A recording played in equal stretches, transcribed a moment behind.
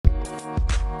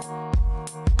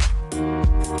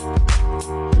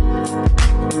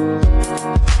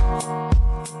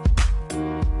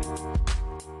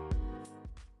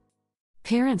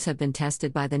Parents have been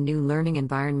tested by the new learning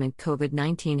environment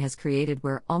COVID-19 has created,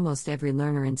 where almost every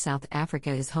learner in South Africa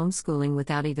is homeschooling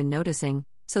without even noticing,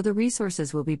 so the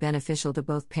resources will be beneficial to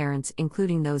both parents,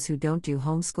 including those who don't do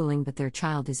homeschooling but their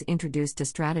child is introduced to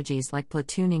strategies like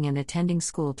platooning and attending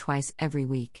school twice every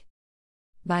week.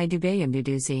 By Dubey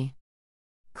Mduduzi.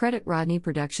 Credit Rodney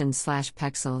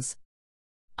Productions/Pexels.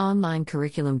 Online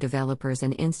curriculum developers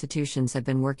and institutions have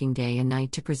been working day and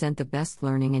night to present the best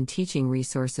learning and teaching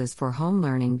resources for home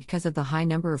learning because of the high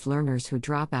number of learners who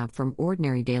drop out from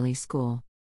ordinary daily school.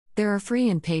 There are free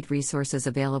and paid resources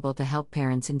available to help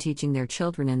parents in teaching their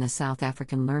children in the South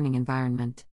African learning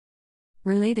environment.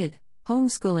 Related,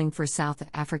 homeschooling for South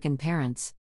African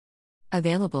parents.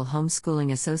 Available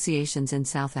homeschooling associations in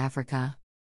South Africa.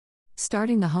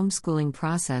 Starting the homeschooling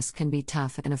process can be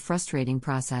tough and a frustrating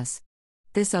process.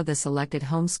 This are the selected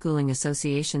homeschooling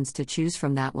associations to choose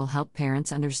from that will help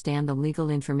parents understand the legal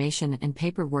information and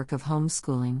paperwork of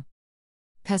homeschooling.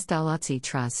 Pestalozzi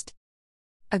Trust.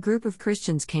 A group of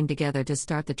Christians came together to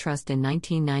start the trust in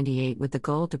 1998 with the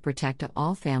goal to protect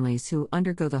all families who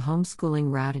undergo the homeschooling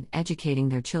route and educating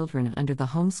their children under the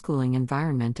homeschooling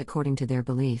environment according to their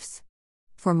beliefs.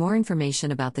 For more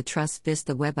information about the trust, visit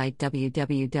the website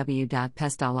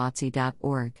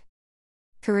www.pestalozzi.org.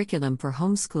 Curriculum for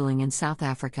homeschooling in South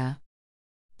Africa.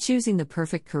 Choosing the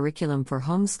perfect curriculum for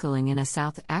homeschooling in a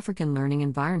South African learning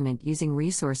environment using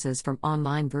resources from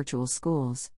online virtual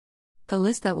schools. The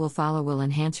list that will follow will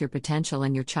enhance your potential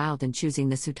and your child in choosing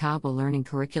the suitable learning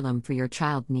curriculum for your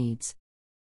child needs.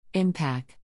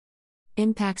 Impact.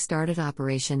 Impact started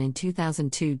operation in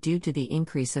 2002 due to the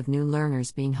increase of new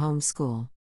learners being homeschooled.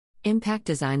 Impact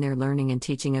designed their learning and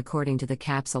teaching according to the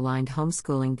CAPS-aligned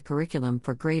homeschooling curriculum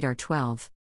for grade R12.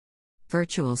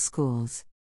 Virtual schools.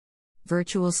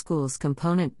 Virtual schools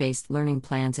component-based learning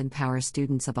plans empower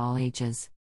students of all ages.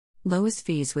 Lowest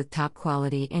fees with top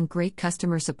quality and great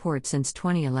customer support since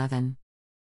 2011.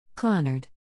 Clonard.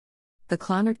 The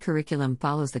Clonard curriculum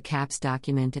follows the CAPS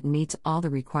document and meets all the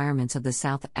requirements of the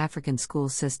South African school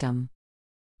system.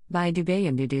 By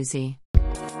Dubey Mduduzi.